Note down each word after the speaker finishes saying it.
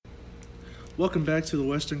Welcome back to the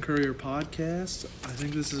Western Courier Podcast. I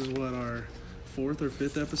think this is our fourth or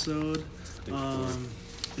fifth episode.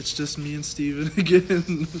 It's just me and Steven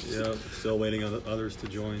again. Yeah, still waiting on others to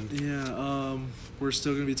join. Yeah, we're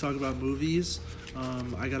still going to be talking about movies.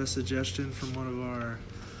 I got a suggestion from one of our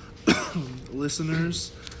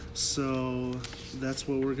listeners, so that's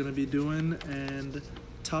what we're going to be doing. And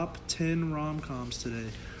top 10 rom-coms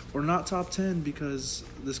today. Or not top 10 because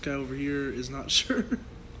this guy over here is not sure.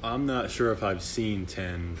 I'm not sure if I've seen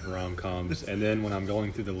 10 rom-coms. And then when I'm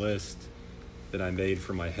going through the list that I made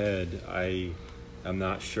for my head, I'm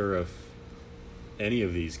not sure if any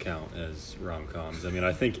of these count as rom-coms. I mean,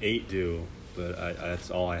 I think 8 do, but that's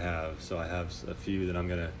all I have. So I have a few that I'm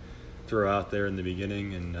going to throw out there in the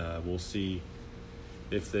beginning, and we'll see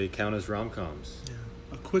if they count as rom-coms. Yeah.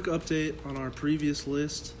 A quick update on our previous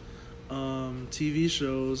list. TV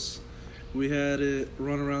shows. We had it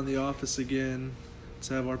run around the office again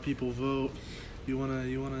to have our people vote. You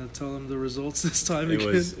wanna tell them the results this time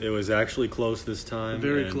again? It was actually close this time.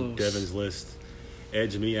 Very and close. Devon's list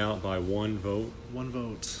edged me out by one vote. One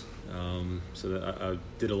vote. So that I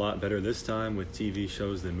did a lot better this time with TV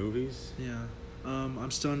shows than movies. Yeah. I'm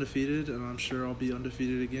still undefeated, and I'm sure I'll be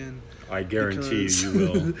undefeated again. I guarantee you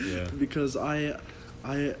will. Yeah. Because I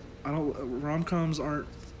don't. Rom-coms aren't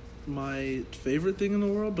my favorite thing in the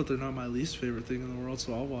world, but they're not my least favorite thing in the world.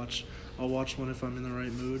 So I'll watch one if I'm in the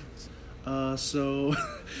right mood. So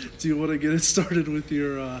do you want to get it started with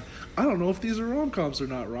your? I don't know if these are rom-coms or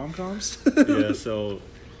not rom-coms. Yeah. So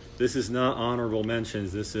this is not honorable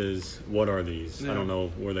mentions. This is what are these? Yeah. I don't know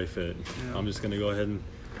where they fit. Yeah. I'm just gonna go ahead and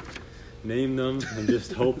name them and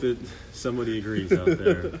just hope that somebody agrees out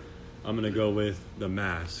there. I'm gonna go with The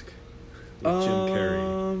Mask. Jim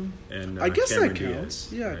Carrey and I guess Cameron that counts.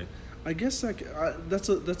 Diaz, yeah, right? I guess that's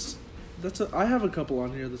a. I have a couple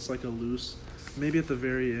on here that's like a loose, maybe at the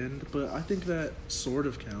very end, but I think that sort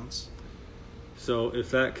of counts. So if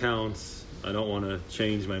that counts, I don't want to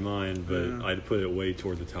change my mind, but yeah. I'd put it way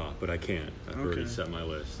toward the top, but I can't. I've already set my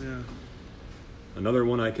list. Yeah. Another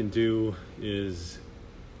one I can do is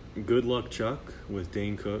Good Luck Chuck with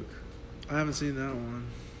Dane Cook. I haven't seen that one,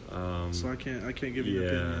 so I can't give you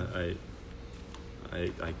an opinion.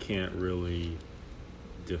 I can't really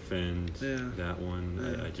defend that one.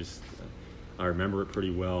 Yeah. I remember it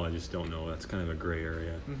pretty well. I just don't know. That's kind of a gray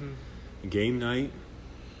area. Mm-hmm. Game Night.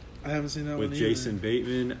 I haven't seen that with one Jason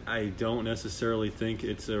Bateman. I don't necessarily think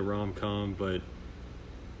it's a rom-com, but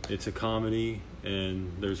it's a comedy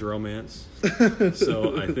and there's romance.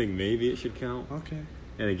 So I think maybe it should count. Okay.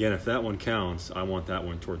 And again, if that one counts, I want that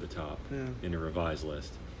one toward the top in a revised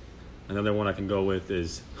list. Another one I can go with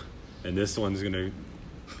is, and this one's going to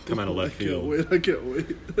come out of left field. I can't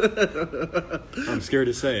wait. I'm scared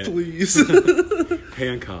to say it. Please.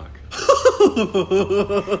 Hancock.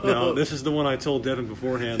 Now, this is the one I told Devon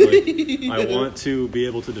beforehand. I want to be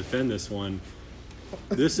able to defend this one.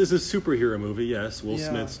 This is a superhero movie, yes. Will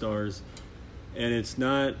Smith stars. And it's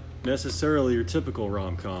not necessarily your typical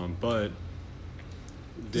rom-com, but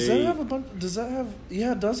Does that have a bunch? Does that have?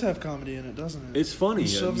 Yeah, it does have comedy in it, doesn't it? It's funny. He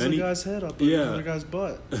shoves the guy's head up the other guy's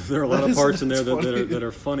butt. There are a lot of parts in there that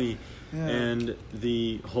are funny, yeah. And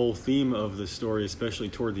the whole theme of the story, especially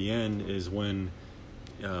toward the end, is when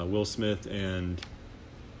Will Smith and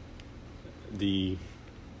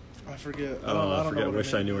I forget. I forget. I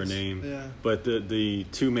wish I knew her name. Yeah. But the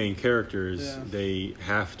two main characters, they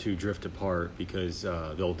have to drift apart because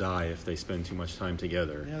they'll die if they spend too much time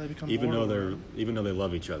together. Yeah, they become even though they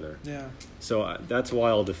love each other. Yeah. So that's why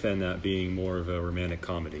I'll defend that being more of a romantic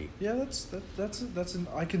comedy. Yeah,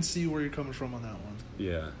 I can see where you're coming from on that one.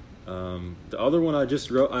 Yeah. The other one I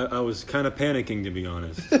just wrote, I was kind of panicking, to be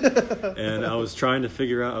honest. And I was trying to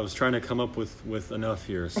come up with enough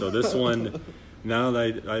here. So this one, now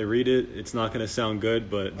that I read it, it's not going to sound good,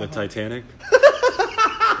 but the Titanic.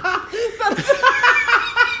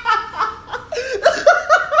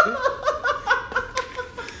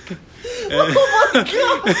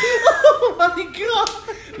 Oh my god!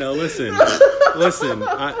 Now listen.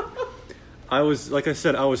 I was, like I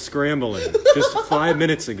said, I was scrambling just 5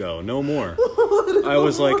 minutes ago, no more. I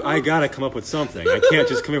was like, I gotta come up with something. I can't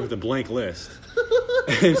just come in with a blank list.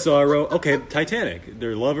 And so I wrote, okay, Titanic.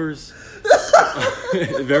 They're lovers.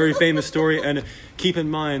 Very famous story. And keep in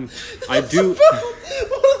mind, I do. One of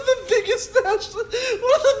the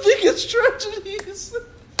biggest tragedies in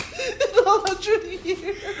 100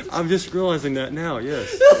 years. I'm just realizing that now.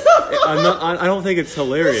 Yes. I don't think it's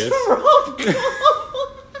hilarious.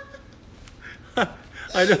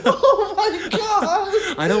 I know. Oh my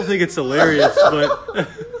god! I don't think it's hilarious, but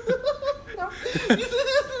you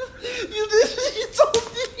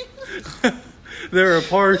told me. there are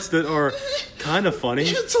parts that are kind of funny.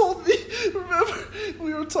 You told me, remember,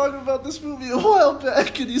 we were talking about this movie a while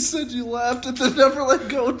back, and you said you laughed at the Never Let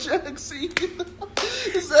Go Jack scene.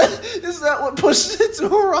 Is that what pushed it to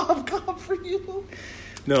a rom-com for you?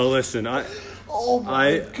 No, listen, Oh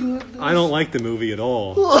my goodness. I don't like the movie at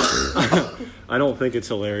all. I don't think it's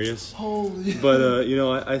hilarious. Holy. But,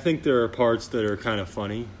 I think there are parts that are kind of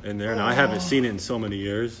funny in there, and I haven't seen it in so many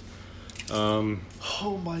years. Oh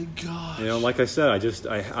my gosh. Like I said,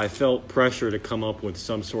 I felt pressure to come up with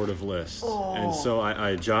some sort of list. And so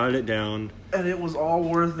I jotted it down. And it was all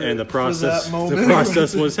worth it. And the process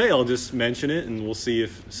was, hey, I'll just mention it and we'll see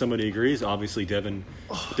if somebody agrees. Obviously, Devon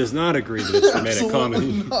does not agree that it's romantic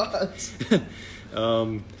comedy. Not.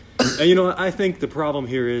 And I think the problem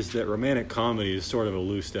here is that romantic comedy is sort of a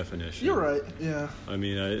loose definition. You're right, yeah. I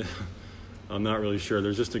mean, I'm not really sure.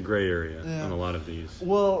 There's just a gray area on a lot of these.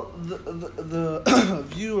 Well, the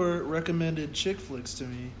viewer recommended chick flicks to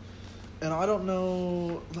me, and I don't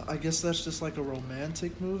know, I guess that's just like a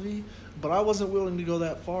romantic movie, but I wasn't willing to go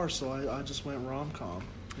that far, so I just went rom-com,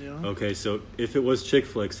 Okay, so if it was chick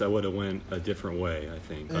flicks, I would have went a different way, I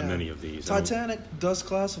think, on many of these. Titanic does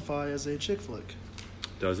classify as a chick flick.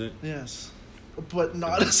 Does it? Yes. But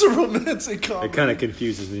not as a romantic comedy. It kind of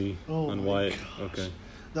confuses me on why. Gosh. Okay.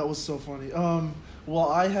 That was so funny. Well,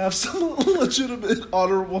 I have some legitimate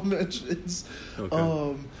honorable mentions.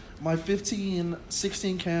 Okay. My 16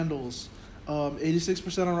 Candles,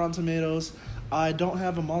 86% on Rotten Tomatoes. I don't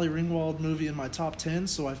have a Molly Ringwald movie in my top 10,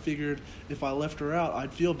 so I figured if I left her out,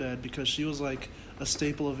 I'd feel bad because she was like a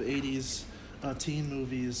staple of 80s teen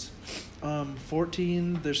movies.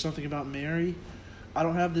 14, There's Something About Mary. I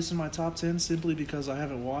don't have this in my top 10 simply because I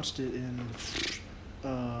haven't watched it in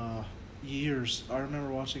years. I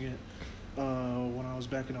remember watching it when I was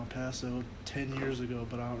back in El Paso 10 years ago,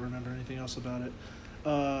 but I don't remember anything else about it.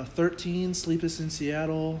 13, Sleepless in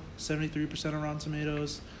Seattle, 73% on Rotten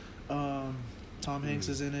Tomatoes. Tom Hanks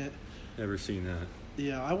is in it. Never seen that.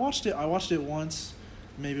 Yeah, I watched it once,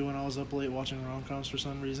 maybe when I was up late watching rom-coms for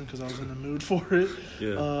some reason because I was in the mood for it.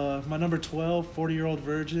 Yeah. My number 12, 40-Year-Old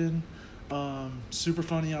Virgin. Super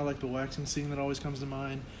funny. I like the waxing scene that always comes to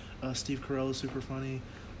mind. Steve Carell is super funny.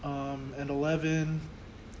 And 11,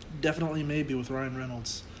 definitely Maybe with Ryan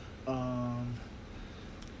Reynolds. I'll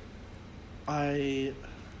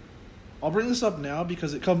bring this up now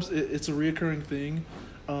because it's a reoccurring thing.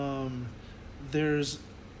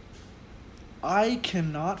 I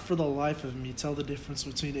cannot for the life of me tell the difference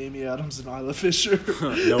between Amy Adams and Isla Fisher.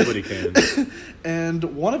 Nobody can. And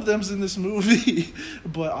one of them's in this movie,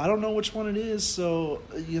 but I don't know which one it is, so,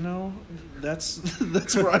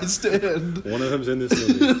 that's where I stand. One of them's in this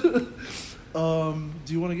movie.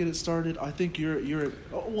 Do you want to get it started? I think you're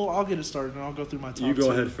well, I'll get it started and I'll go through my top 10. You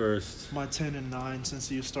go ahead first. My 10 and 9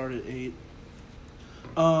 since you started 8.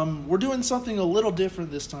 We're doing something a little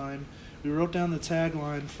different this time. We wrote down the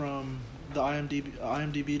tagline from the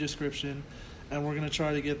IMDb description, and we're going to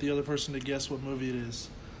try to get the other person to guess what movie it is.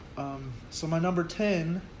 So my number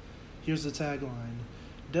 10, here's the tagline.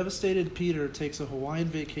 Devastated Peter takes a Hawaiian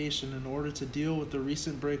vacation in order to deal with the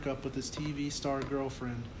recent breakup with his TV star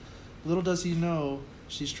girlfriend. Little does he know,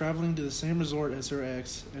 she's traveling to the same resort as her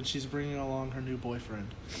ex, and she's bringing along her new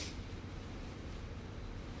boyfriend.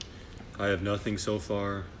 I have nothing so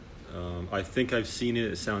far. I think I've seen it.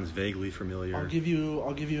 It sounds vaguely familiar. I'll give you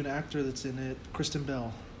an actor that's in it, Kristen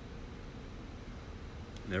Bell.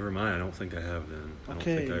 Never mind. I don't think I have then.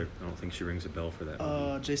 Okay. I don't think she rings a bell for that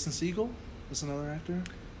movie. Jason Segel is another actor.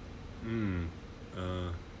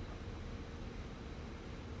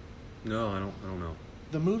 No, I don't know.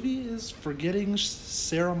 The movie is Forgetting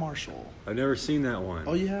Sarah Marshall. I've never seen that one.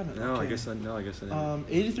 Oh, you haven't? No, okay. I guess I didn't.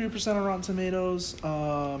 83% on Rotten Tomatoes.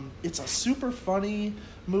 It's a super funny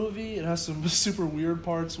movie. It has some super weird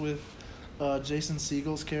parts with Jason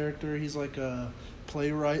Segel's character. He's like a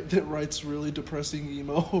playwright that writes really depressing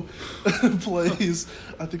emo plays.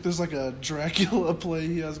 I think there's like a Dracula play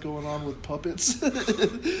he has going on with puppets.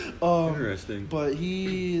 Interesting. But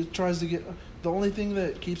he tries to get... The only thing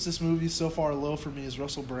that keeps this movie so far low for me is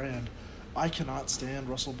Russell Brand. I cannot stand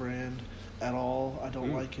Russell Brand at all. I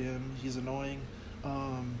don't like him. He's annoying.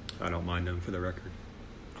 I don't mind him, for the record.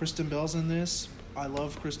 Kristen Bell's in this. I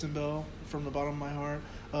love Kristen Bell from the bottom of my heart.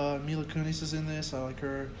 Mila Kunis is in this. I like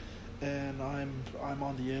her. And I'm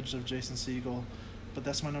on the edge of Jason Segel. But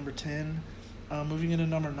that's my number 10. Moving into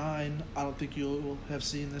number 9, I don't think you'll have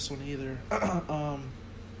seen this one either.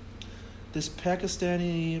 This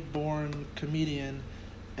Pakistani-born comedian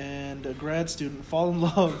and a grad student fall in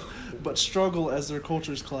love but struggle as their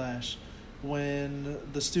cultures clash. When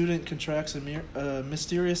the student contracts a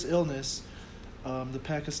mysterious illness, the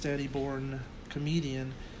Pakistani-born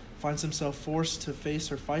comedian finds himself forced to face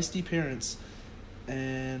her feisty parents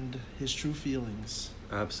and his true feelings.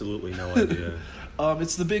 Absolutely no idea.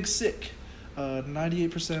 It's The Big Sick.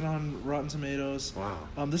 98% on Rotten Tomatoes. Wow.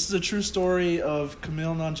 This is a true story of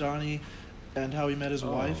Kumail Nanjiani and how he met his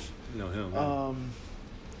wife. No, him. Yeah.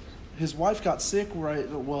 His wife got sick, right?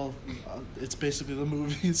 Well, it's basically the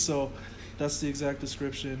movie, so that's the exact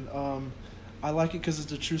description. I like it because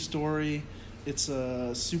it's a true story. It's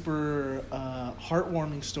a super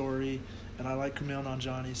heartwarming story, and I like Kumail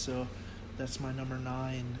Nanjiani, so that's my number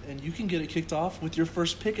 9. And you can get it kicked off with your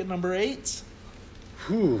first pick at number 8.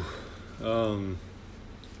 Whew.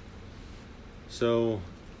 So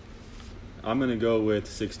I'm gonna go with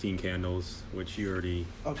 16 Candles, which you already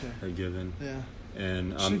had given. Yeah.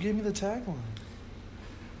 And should have gave me the tagline.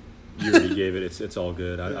 You already gave it. It's all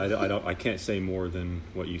good. I can't say more than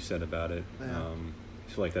what you said about it. Yeah.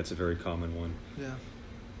 I feel like that's a very common one. Yeah.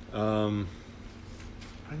 I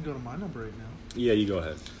can go to my number 8 now. Yeah, you go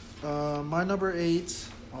ahead. My number 8,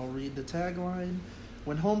 I'll read the tagline.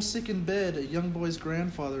 When homesick in bed, a young boy's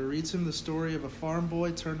grandfather reads him the story of a farm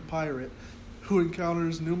boy turned pirate who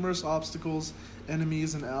encounters numerous obstacles,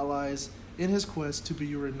 enemies, and allies in his quest to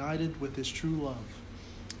be reunited with his true love.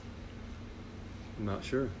 I'm not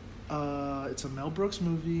sure. It's a Mel Brooks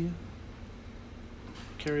movie.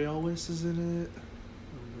 Carrie Elwes is in it.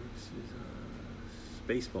 Mel Brooks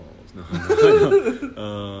is Spaceballs.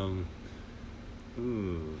 No.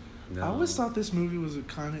 No. I always thought this movie was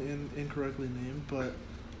kind of incorrectly named,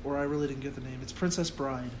 or I really didn't get the name. It's Princess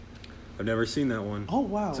Bride. I've never seen that one. Oh,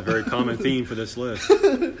 wow. It's a very common theme for this list.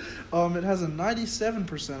 It has a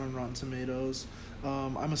 97% on Rotten Tomatoes.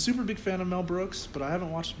 I'm a super big fan of Mel Brooks, but I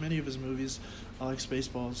haven't watched many of his movies. I like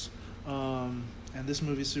Spaceballs. And this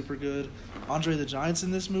movie's super good. Andre the Giant's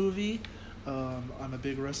in this movie. I'm a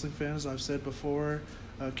big wrestling fan, as I've said before.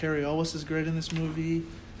 Carrie Elwes is great in this movie.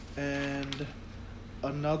 And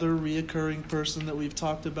another reoccurring person that we've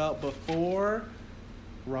talked about before,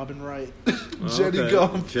 Robin Wright. Jenny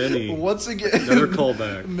Gump. Jenny. Once again. Another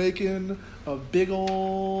callback. Making a big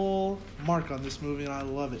ol' mark on this movie, and I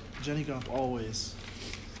love it. Jenny Gump, always.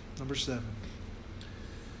 Number 7.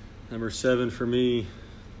 Number 7 for me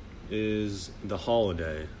is The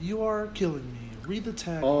Holiday. You are killing me. Read the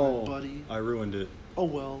tagline, buddy. I ruined it. Oh,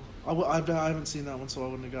 well. I haven't seen that one, so I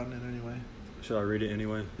wouldn't have gotten it anyway. Should I read it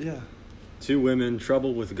anyway? Yeah. 2 women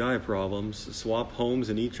troubled with guy problems swap homes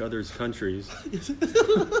in each other's countries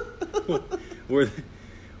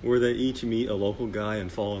where they each meet a local guy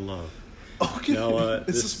and fall in love. Okay. Now,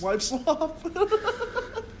 is this wife swap?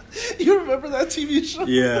 You remember that TV show?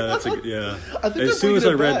 Yeah, as soon as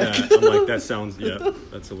I read that, I'm like, that sounds,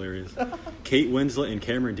 that's hilarious. Kate Winslet and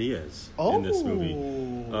Cameron Diaz in this movie.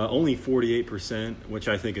 Only 48%, which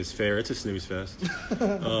I think is fair. It's a snooze fest.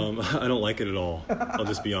 I don't like it at all. I'll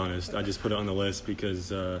just be honest. I just put it on the list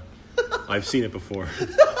because I've seen it before.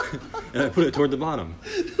 And I put it toward the bottom.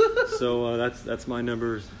 So that's my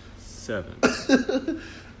number 7.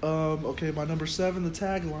 Okay, my number 7, the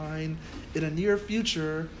tagline. In a near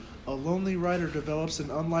future, a lonely writer develops an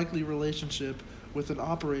unlikely relationship with an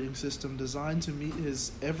operating system designed to meet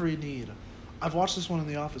his every need. I've watched this one in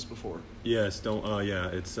the office before. Yes,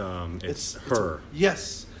 it's Her.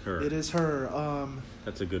 Yes, Her. It is Her.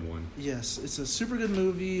 That's a good one. Yes, it's a super good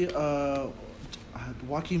movie.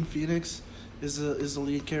 Joaquin Phoenix is the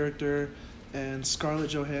lead character, and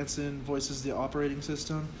Scarlett Johansson voices the operating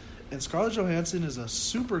system. And Scarlett Johansson is a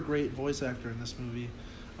super great voice actor in this movie.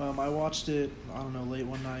 I watched it, late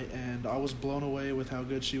one night, and I was blown away with how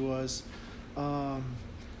good she was.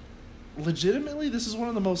 Legitimately, this is one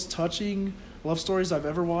of the most touching love stories I've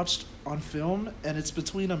ever watched on film, and it's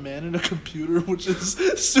between a man and a computer, which is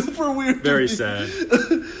super weird. Very sad.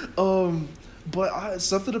 But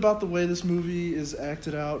something about the way this movie is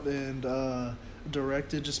acted out and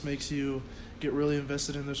directed just makes you get really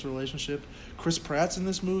invested in this relationship. Chris Pratt's in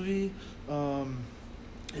this movie.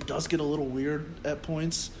 It does get a little weird at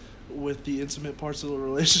points with the intimate parts of the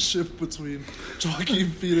relationship between Joaquin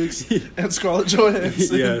Phoenix and Scarlett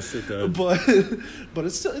Johansson. Yes, it does. But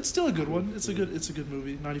it's still a good one. It's a good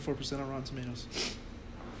movie. 94% on Rotten Tomatoes.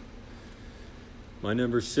 My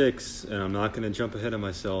number 6, and I'm not going to jump ahead of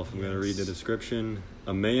myself. I'm going to read the description.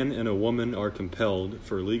 A man and a woman are compelled,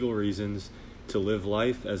 for legal reasons, to live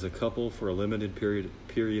life as a couple for a limited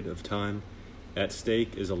period of time. At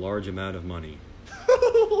stake is a large amount of money.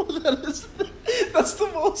 That's the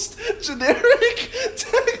most generic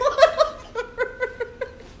tagline ever.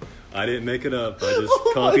 I didn't make it up. I just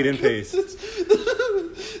copied and pasted.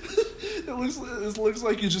 It looks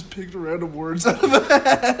like you just picked random words out of a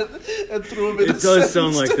hat and threw them in. It does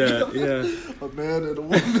sound like that. Yeah. A man and a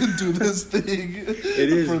woman do this thing. It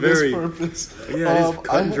is for very this purpose. Yeah, it's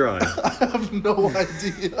cut and dry. I have no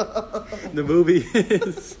idea. The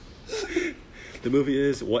movie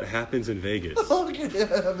is What Happens in Vegas. Okay,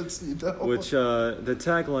 I haven't seen that one. Which the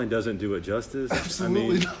tagline doesn't do it justice.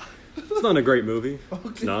 Absolutely not. It's not a great movie. Okay.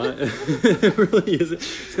 It's not. It really isn't.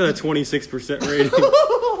 It's got a 26% rating.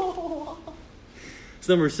 It's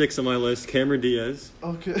number 6 on my list. Cameron Diaz.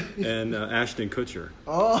 Okay. And Ashton Kutcher.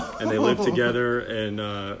 Oh. And they live together, and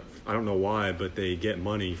I don't know why, but they get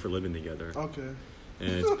money for living together. Okay.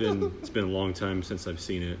 And it's been a long time since I've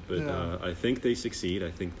seen it, but Yeah. I think they succeed. I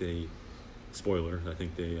think they. Spoiler, I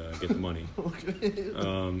think they get the money. Okay.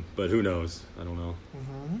 But who knows? I don't know.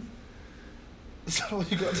 Mm-hmm. Is that all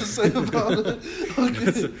you got to say about it?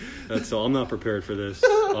 Okay. That's all. I'm not prepared for this,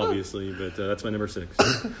 obviously, but that's my number 6.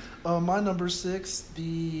 My number 6,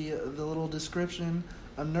 the little description: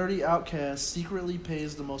 a nerdy outcast secretly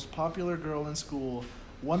pays the most popular girl in school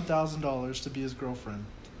 $1,000 to be his girlfriend.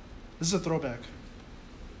 This is a throwback.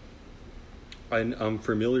 I'm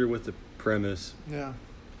familiar with the premise. Yeah.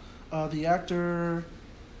 The actor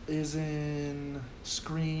is in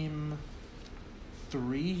Scream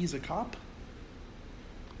 3. He's a cop.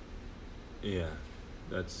 Yeah,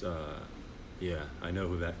 that's yeah. I know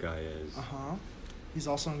who that guy is. He's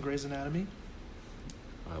also in Grey's Anatomy.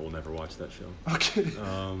 I will never watch that show. Okay.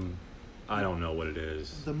 I don't know what it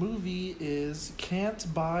is. The movie is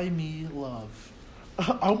Can't Buy Me Love.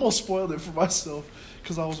 I almost spoiled it for myself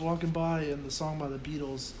because I was walking by and the song by the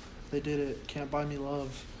Beatles, they did it. Can't Buy Me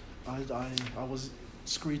Love. I was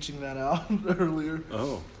screeching that out earlier.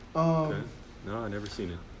 Oh. Okay. No, I never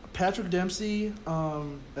seen it. Patrick Dempsey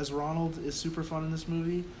as Ronald is super fun in this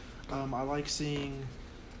movie. I like seeing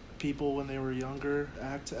people when they were younger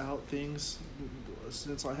act out things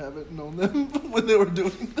since I haven't known them when they were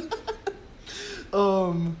doing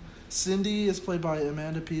that. Cindy is played by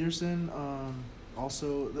Amanda Peterson.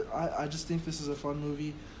 Also, I just think this is a fun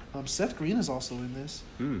movie. Seth Green is also in this.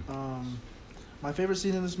 My favorite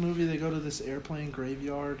scene in this movie, they go to this airplane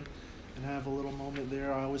graveyard and have a little moment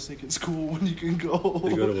there. I always think it's cool when you can go.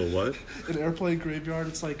 They go to a what? An airplane graveyard.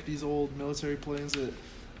 It's like these old military planes that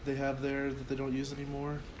they have there that they don't use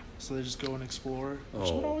anymore. So they just go and explore,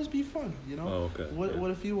 which would always be fun, you know? Oh, okay.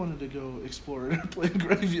 What if you wanted to go explore an airplane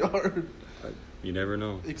graveyard? You never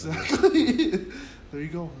know. Exactly. There you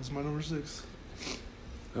go. That's my number 6.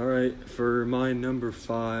 All right. For my number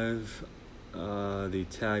 5, the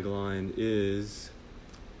tagline is: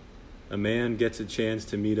 a man gets a chance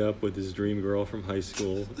to meet up with his dream girl from high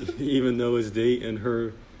school, even though his date and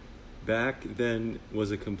her back then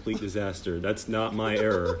was a complete disaster. That's not my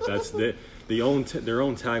error. That's their own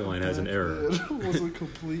tagline has an error. It was a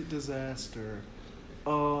complete disaster.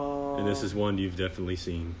 And this is one you've definitely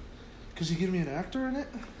seen. Could you give me an actor in it?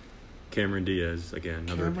 Cameron Diaz, again,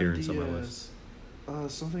 another appearance on my list.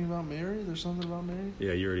 Something about Mary? There's something about Mary?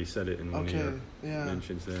 Yeah, you already said it in one of your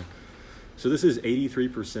mentions there. So this is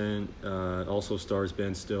 83%. Also stars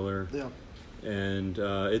Ben Stiller. Yeah. And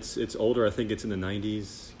it's older. I think it's in the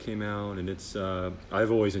 90s. Came out, and it's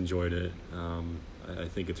I've always enjoyed it. I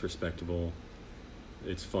think it's respectable.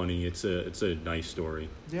 It's funny. It's a nice story.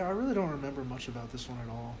 Yeah, I really don't remember much about this one at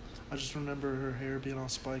all. I just remember her hair being all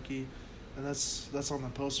spiky, and that's on the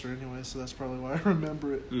poster anyway, so that's probably why I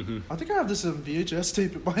remember it. Mm-hmm. I think I have this in VHS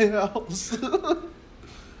tape at my house,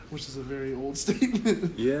 which is a very old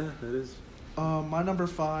statement. Yeah, that is. My number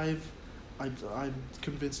 5, I'm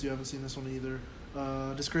convinced you haven't seen this one either.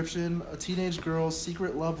 Description: a teenage girl's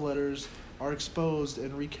secret love letters are exposed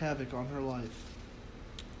and wreak havoc on her life.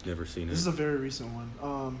 Never seen it. This is a very recent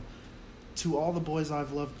one. To all the boys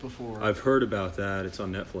I've loved before. I've heard about that. It's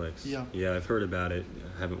on Netflix. Yeah. Yeah, I've heard about it.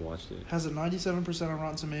 I haven't watched it. Has a 97% on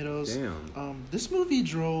Rotten Tomatoes. Damn. This movie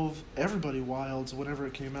drove everybody wild whenever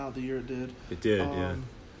it came out the year it did. It did, yeah.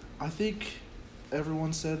 I think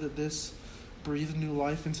everyone said that this breathed new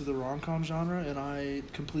life into the rom-com genre, and I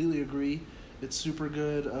completely agree. It's super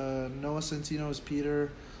good. Noah Centino as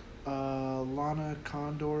Peter, Lana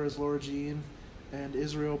Condor as Laura Jean, and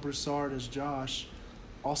Israel Broussard as Josh.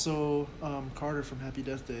 Also, Carter from Happy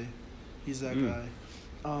Death Day. He's that guy.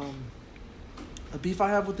 A beef I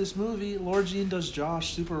have with this movie, Laura Jean does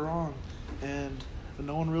Josh super wrong, and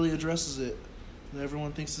no one really addresses it. And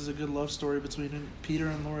everyone thinks it's a good love story between Peter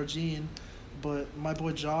and Laura Jean, but my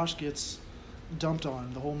boy Josh gets dumped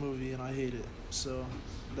on the whole movie, and I hate it. So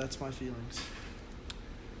that's my feelings.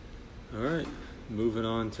 All right, moving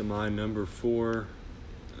on to my number 4.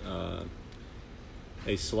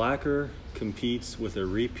 A slacker competes with a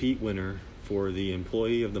repeat winner for the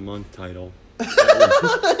Employee of the Month title.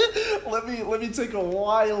 Let me take a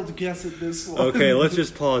wild guess at this one. Okay, let's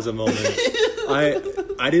just pause a moment.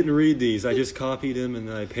 I didn't read these. I just copied them and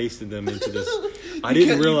then I pasted them into this. I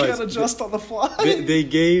didn't realize you can't adjust on the fly. They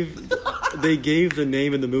gave the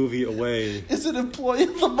name of the movie away. Is it Employee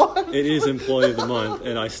of the Month? It is Employee of the Month,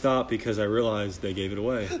 and I stopped because I realized they gave it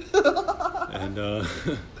away. And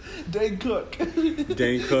Dane Cook.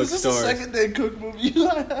 Dane Cook Is this stars. the second Dane Cook movie you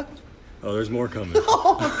have? Oh, there's more coming.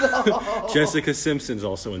 Oh, no. Jessica Simpson's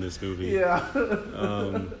also in this movie. Yeah.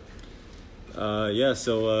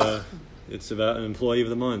 So it's about an Employee of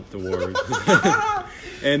the Month award.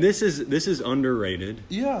 And this is underrated.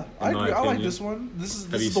 Yeah, I agree. I like this one. This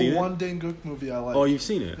is the one Dane Cook movie I like. Oh, you've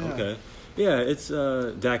seen it? Yeah. Okay. Yeah, it's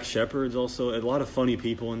Dax Shepard's also. A lot of funny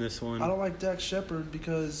people in this one. I don't like Dax Shepard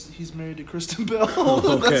because he's married to Kristen Bell.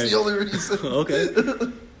 Okay. That's the only reason.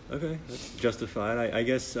 Okay, that's justified. I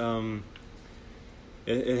guess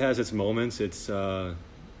it has its moments. It's a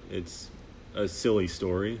silly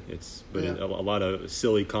story. A lot of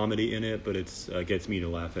silly comedy in it, but it's gets me to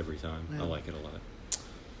laugh every time. Yeah. I like it a lot.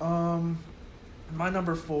 My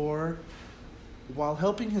number 4, while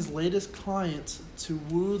helping his latest client to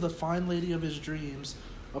woo the fine lady of his dreams,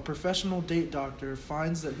 a professional date doctor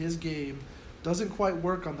finds that his game doesn't quite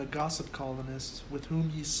work on the gossip colonist with whom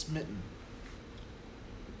he's smitten.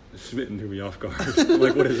 Smitten threw me off guard.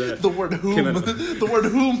 Like, what is that? The word whom. The word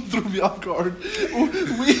whom threw me off guard.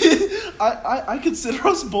 I consider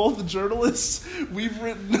us both journalists. We've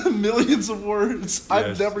written millions of words. Yes.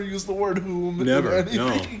 I've never used the word whom. Never.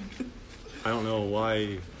 No. I don't know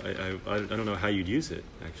why. I don't know how you'd use it,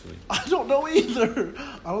 actually. I don't know either.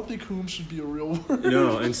 I don't think whom should be a real word.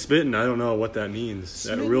 No, and smitten, I don't know what that means.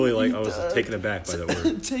 Smitten, that really, I was taken aback by that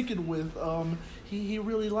word. Taken with, he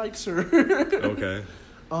really likes her. Okay.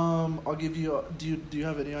 I'll give you. Do you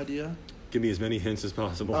have any idea? Give me as many hints as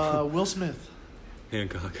possible. Will Smith.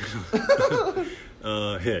 Hancock.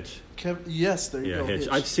 Hitch. Yes, there you go. Hitch.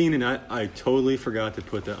 I've seen it. And I totally forgot to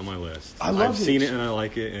put that on my list. I've seen it and I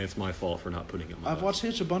like it, and it's my fault for not putting it on my list. I've watched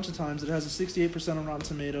Hitch a bunch of times. It has a 68% on Rotten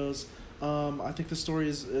Tomatoes. I think the story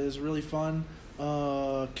is really fun.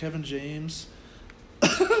 Kevin James.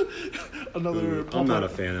 I'm not a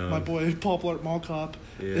fan of. My boy Paul Blart Mall Cop.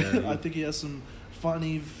 Yeah. I think he has some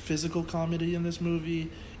funny physical comedy in this movie.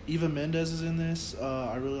 Eva Mendes is in this.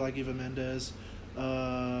 I really like Eva Mendes.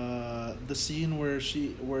 The scene where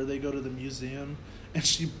they go to the museum and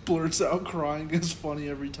she blurts out crying is funny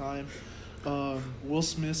every time. Will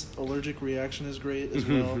Smith's allergic reaction is great as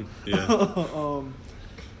well. Yeah.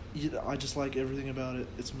 I just like everything about it.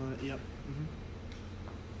 It's my yep. Mm-hmm.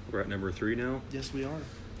 We're at number 3 now. Yes, we are.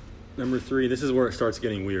 Number 3. This is where it starts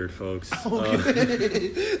getting weird, folks. Okay.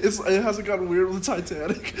 It hasn't gotten weird with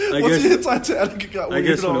Titanic. Once it hit Titanic, it got weird. I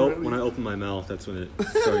guess when I opened my mouth, that's when it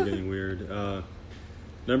started getting weird.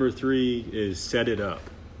 Number 3 is Set It Up.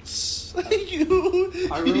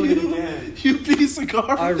 I ruined it again. You piece of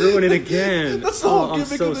garbage. I ruined it again. That's the whole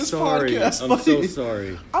gimmick of this podcast, buddy. I'm so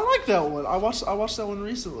sorry. I like that one. I watched that one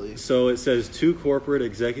recently. So it says 2 corporate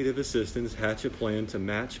executive assistants hatch a plan to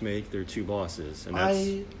match-make their 2 bosses. And that's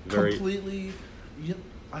completely...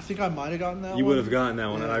 I think I might have gotten that one. You would have gotten that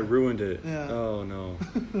one, yeah. and I ruined it. Yeah. Oh, no.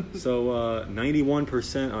 So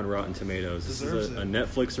 91% on Rotten Tomatoes. This is a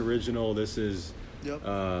Netflix original. This is...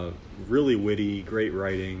 Yep. Really witty, great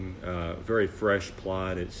writing, very fresh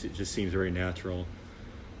plot. It just seems very natural.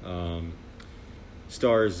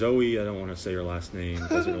 Stars Zoe, I don't want to say her last name. It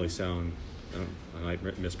doesn't really sound, I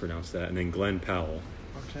might mispronounce that. And then Glenn Powell,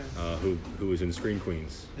 okay. who was in Scream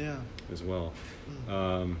Queens as well.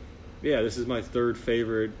 Mm. This is my 3rd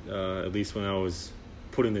favorite, at least when I was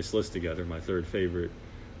putting this list together, my 3rd favorite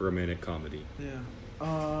romantic comedy. Yeah.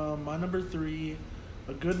 My number 3...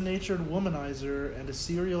 A good-natured womanizer and a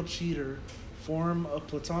serial cheater form a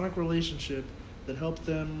platonic relationship that help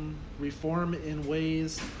them reform in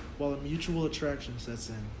ways while a mutual attraction sets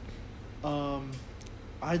in.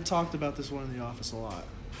 I talked about this one in the office a lot.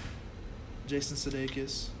 Jason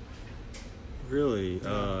Sudeikis. Really?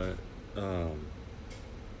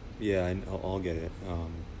 Yeah. I'll get it.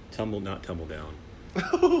 Not Tumble Down.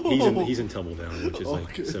 He's in Tumble Down, which is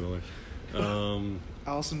like similar.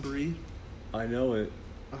 Alison Brie. I know it.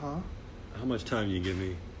 Uh-huh. How much time do you give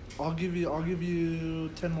me? I'll give you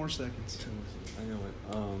 10 more seconds. I know it.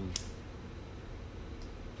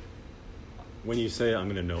 When you say it, I'm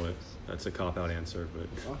gonna know it. That's a cop-out answer, but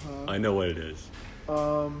I know what it is.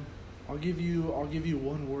 I'll give you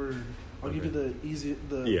one word. I'll give you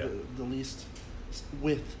the least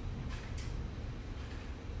with.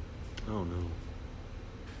 Oh no.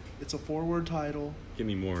 It's a 4-word title. Give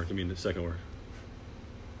me more. Give me the second word.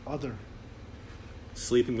 Other.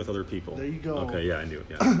 Sleeping with Other People. There you go. Okay, yeah, I knew it.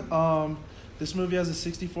 Yeah. This movie has a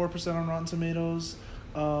 64% on Rotten Tomatoes.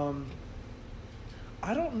 I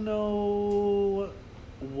don't know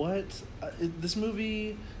what this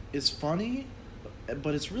movie is funny,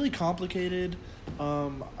 but it's really complicated.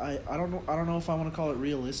 I don't know if I want to call it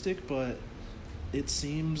realistic, but it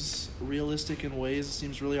seems realistic in ways. It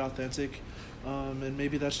seems really authentic, and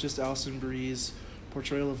maybe that's just Alison Brie's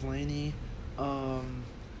portrayal of Lainey.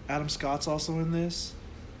 Adam Scott's also in this.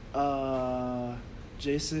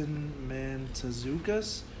 Jason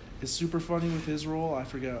Mantzoukas is super funny with his role. I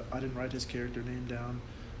didn't write his character name down,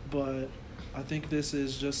 but I think this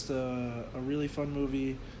is just a really fun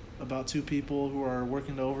movie about two people who are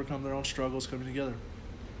working to overcome their own struggles coming together.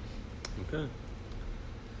 Okay.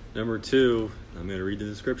 Number 2, I'm going to read the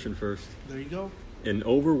description first. There you go. An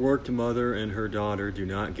overworked mother and her daughter do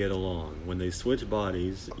not get along. When they switch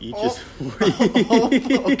bodies, each is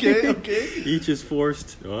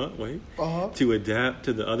forced to adapt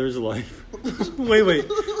to the other's life. wait,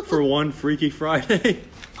 for one Freaky Friday.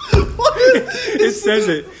 It says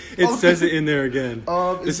it. It says it in there again.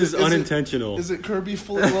 This is unintentional. Is it Kirby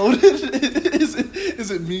Fully Loaded?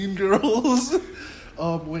 Is it Mean Girls?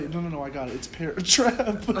 Wait, no, I got it. It's Parent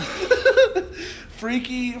Trap.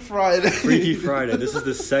 Freaky Friday. Freaky Friday. This is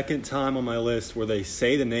the second time on my list where they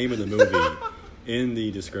say the name of the movie in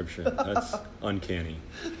the description. That's uncanny.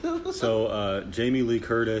 So, Jamie Lee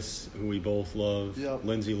Curtis, who we both love, yep.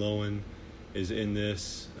 Lindsay Lohan is in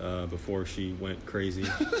this before she went crazy.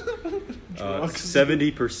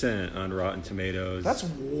 70% on Rotten Tomatoes. That's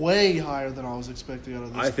way higher than I was expecting out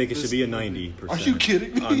of this. I think it should be a 90%. Are you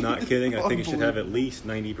kidding me? I'm not kidding. I think it should have at least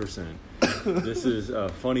 90%. This is a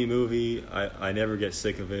funny movie. I never get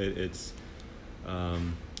sick of it.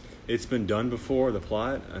 It's been done before. The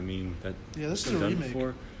plot. I mean, this is been a done remake.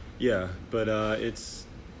 Before. Yeah, but it's.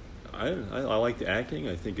 I like the acting.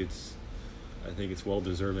 I think it's well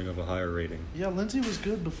deserving of a higher rating. Yeah, Lindsay was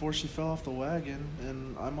good before she fell off the wagon,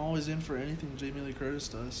 and I'm always in for anything Jamie Lee Curtis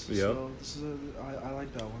does. Yep. So I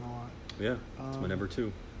like that one a lot. Yeah, it's my number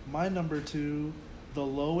 2. My number 2, the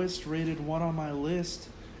lowest rated one on my list,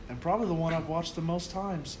 and probably the one I've watched the most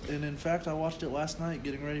times. And in fact, I watched it last night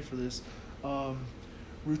getting ready for this.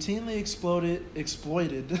 Routinely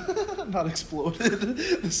exploited, not exploded.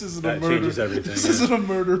 This isn't a murder. That changes everything. This isn't a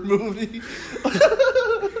murder movie.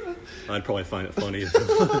 I'd probably find it funny.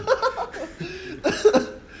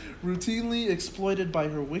 Routinely exploited by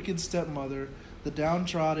her wicked stepmother, the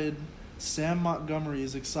downtrodden Sam Montgomery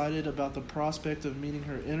is excited about the prospect of meeting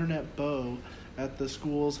her internet beau at the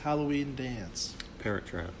school's Halloween dance. Parent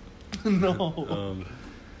Trap. No.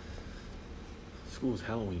 School's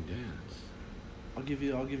Halloween dance. I'll give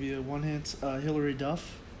you one hint. Hilary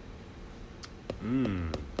Duff.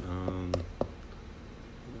 Hilary Duff.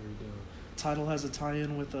 Title has a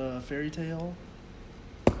tie-in with a fairy tale.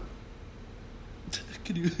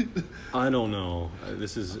 Can you? I don't know.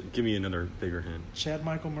 Give me another bigger hint. Chad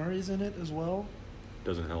Michael Murray's in it as well.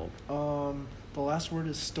 Doesn't help. The last word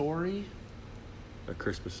is story. A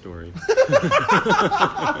Christmas Story.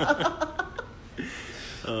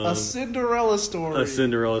 A Cinderella Story. A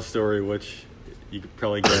Cinderella Story, which you could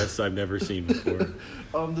probably guess I've never seen before.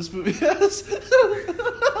 This movie has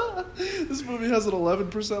an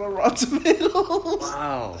 11% on Rotten Tomatoes.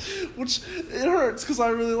 Wow. Which it hurts because I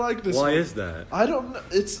really like this. Why is that? I don't know.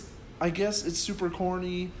 I guess it's super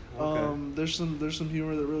corny. Okay. There's some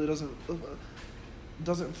humor that really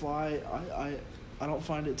doesn't fly. I don't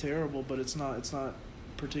find it terrible, but it's not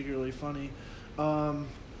particularly funny.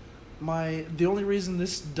 The only reason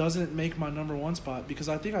this doesn't make my number 1 spot, because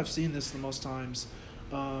I think I've seen this the most times.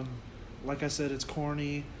 Like I said, it's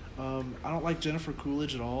corny. I don't like Jennifer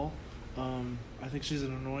Coolidge at all. I think she's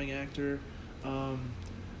an annoying actor.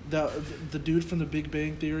 The dude from The Big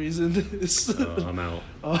Bang Theory is in this. I'm out.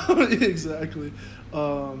 Exactly.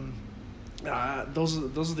 Those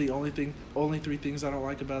are the only 3 things I don't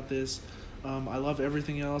like about this. I love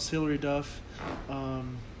everything else. Hilary Duff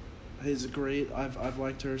is great. I've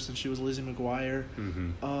liked her since she was Lizzie McGuire.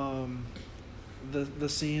 Mm-hmm. The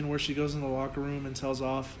scene where she goes in the locker room and tells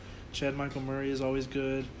off Chad Michael Murray is always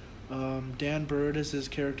good. Dan Bird as his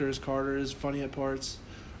character as Carter is funny at parts.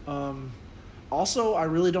 Also, I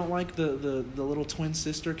really don't like the little twin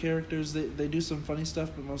sister characters. They do some funny stuff,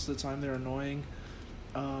 but most of the time they're annoying.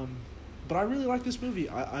 But I really like this movie.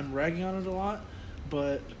 I'm ragging on it a lot,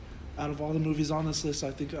 but out of all the movies on this list,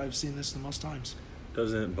 I think I've seen this the most times.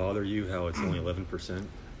 Doesn't it bother you how it's only 11%?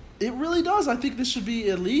 It really does. I think this should be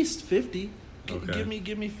at least 50. Okay.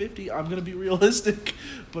 Give me 50. I'm gonna be realistic,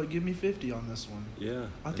 but give me 50 on this one. Yeah.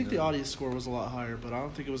 I think the audience score was a lot higher, but I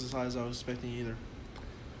don't think it was as high as I was expecting either.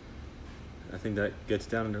 I think that gets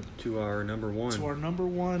down to our number one. To our number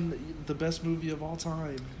one, the best movie of all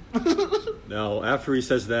time. Now, after he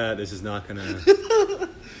says that, this is not going to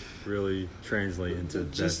really translate into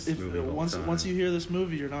best movie of all time. Once you hear this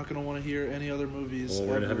movie, you're not going to want to hear any other movies. Well, we're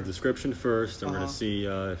going to have a description first, and we're going to see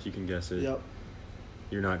if you can guess it. Yep.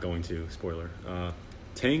 You're not going to. Spoiler.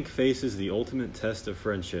 Tank faces the ultimate test of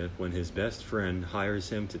friendship when his best friend hires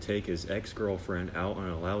him to take his ex-girlfriend out on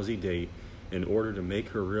a lousy date in order to make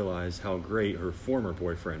her realize how great her former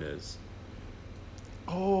boyfriend is.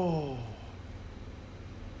 Oh.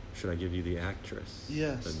 Should I give you the actress?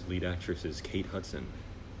 Yes. The lead actress is Kate Hudson.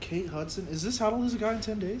 Kate Hudson? Is this How to Lose a Guy in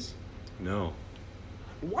 10 Days? No.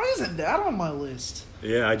 Why isn't that on my list?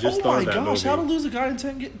 Yeah, I just thought of that movie. Oh my gosh, How to Lose a Guy in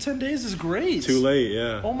 10 Days is great. Too late,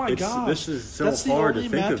 yeah. Oh my gosh. This is so hard to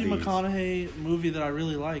think of these. That's the only Matthew McConaughey movie that I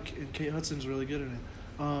really like, and Kate Hudson's really good in it.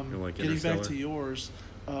 Like getting back to yours,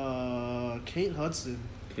 Kate Hudson.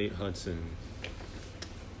 Kate Hudson.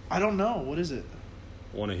 I don't know. What is it?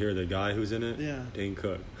 Want to hear the guy who's in it? Yeah. Dane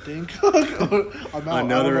Cook. Dane Cook? I'm out.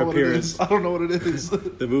 Another appearance. I don't know what it is.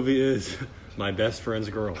 The movie is My Best Friend's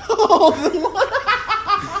Girl. Oh,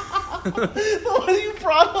 the one you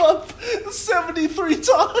brought up 73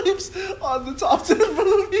 times on the top 10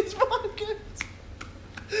 movies podcast.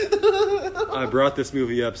 I brought this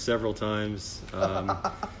movie up several times.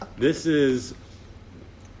 This is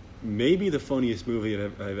maybe the funniest movie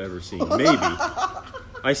I've ever seen. Maybe.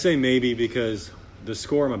 I say maybe because the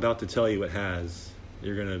score I'm about to tell you it has,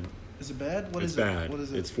 you're going to... Is it bad? It's bad. What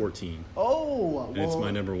is it? It's 14. Oh, well, it's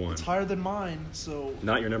my number one. It's higher than mine, so...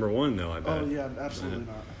 Not your number one, though, I bet. Oh, yeah, absolutely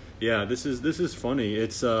not. Yeah, this is funny.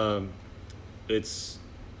 It's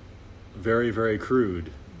very, very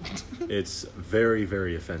crude. It's very,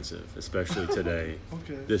 very offensive, especially today.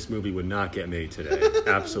 Okay. This movie would not get made today.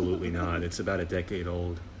 Absolutely not. It's about a decade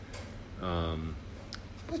old.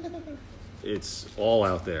 It's all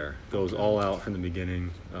out there. Goes all out from the beginning.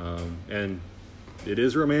 And it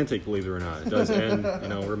is romantic, believe it or not. It does end,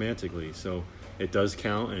 romantically. So it does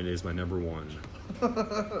count, and it is my number one.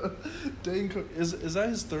 Dane Cook. Is that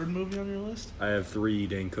his third movie on your list? I have 3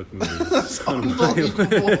 Dane Cook movies. That's unbelievable.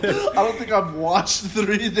 I don't think I've watched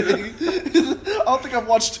 3 Dane. I don't think I've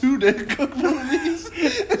watched 2 Dane Cook movies,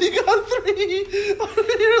 and you got 3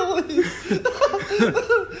 on your list.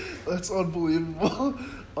 That's unbelievable.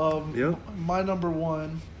 Yep. My number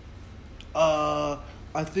one. I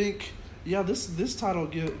think. Yeah, this title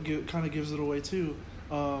kind of gives it away too.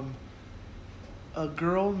 A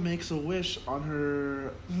girl makes a wish on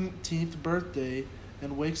her 10th birthday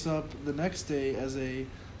and wakes up the next day as a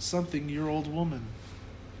something-year-old woman.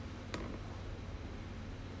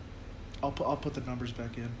 I'll put the numbers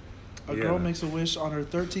back in. A girl makes a wish on her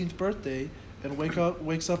 13th birthday and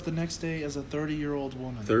wakes up the next day as a 30-year-old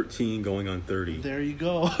woman. 13 going on 30. There you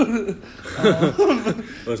go. It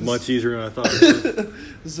was much easier than I thought.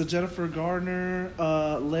 This is a Jennifer Garner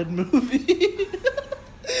led movie.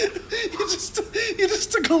 He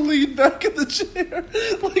just took a lean back in the chair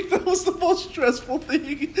like that was the most stressful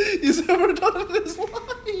thing he's ever done in his life.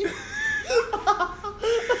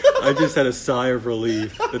 I just had a sigh of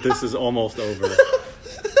relief that this is almost over.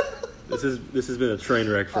 This has been a train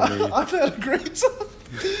wreck for me. I've had a great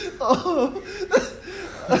time.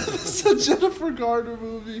 This is a Jennifer Garner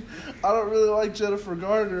movie. I don't really like Jennifer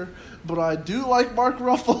Garner, but I do like Mark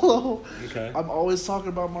Ruffalo. Okay. I'm always talking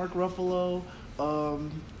about Mark Ruffalo.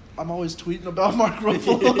 I'm always tweeting about Mark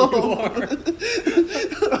Ruffalo.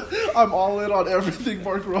 I'm all in on everything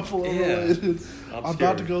Mark Ruffalo related. I'm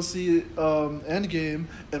about to go see Endgame,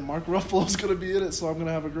 and Mark Ruffalo's going to be in it, so I'm going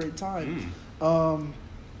to have a great time.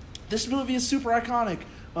 This movie is super iconic.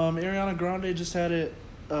 Ariana Grande just had it,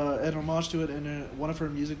 an homage to it in one of her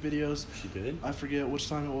music videos. She did? I forget which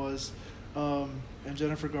time it was. And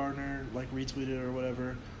Jennifer Garner retweeted it or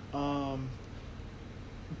whatever.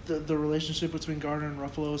 The relationship between Garner and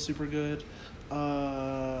Ruffalo is super good.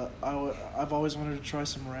 I've always wanted to try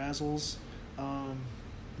some Razzles,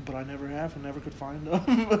 but I never have and never could find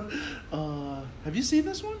them. Have you seen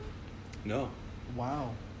this one? No.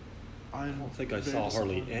 Wow. I don't think I saw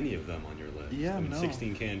hardly any of them on your list. Yeah, no.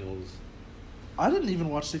 16 Candles. I didn't even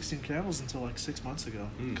watch 16 Candles until 6 months ago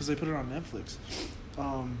because they put it on Netflix.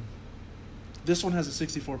 This one has a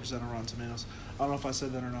 64% on Rotten Tomatoes. I don't know if I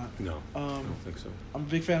said that or not. No, I don't think so. I'm a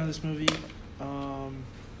big fan of this movie.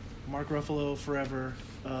 Mark Ruffalo forever.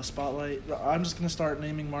 Spotlight. I'm just going to start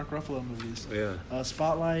naming Mark Ruffalo movies. Yeah.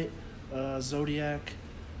 Spotlight, Zodiac,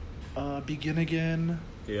 Begin Again.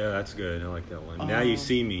 Yeah, that's good. I like that one. Now You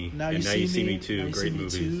See Me. Now You See Me Too. Great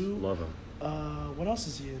movies. Love them. What else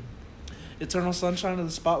is he in? Eternal Sunshine of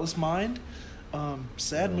the Spotless Mind.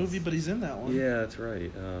 Sad movie, but he's in that one. Yeah, that's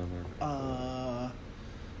right.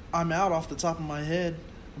 I'm out off the top of my head,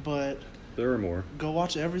 but there are more. Go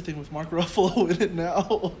watch everything with Mark Ruffalo in it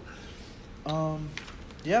now.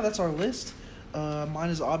 Yeah, that's our list. Mine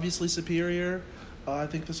is obviously Superior. I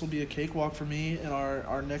think this will be a cakewalk for me in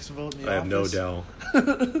our next vote in the office. I have no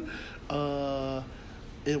doubt.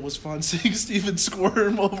 It was fun seeing Steven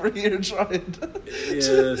squirm over here trying to...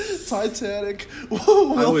 Yes. Titanic.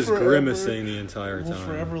 I was grimacing the entire time. Will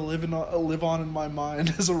forever live on in my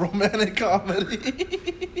mind as a romantic comedy.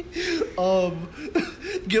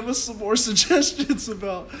 Give us some more suggestions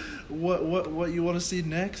about what you want to see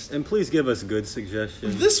next. And please give us good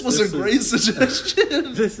suggestions. This was a great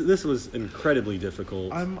suggestion. This was incredibly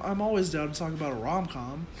difficult. I'm always down to talk about a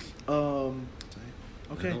rom-com.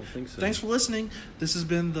 Okay. I don't think so. Thanks for listening. This has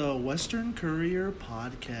been the Western Courier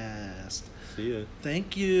Podcast. See ya.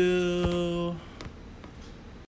 Thank you.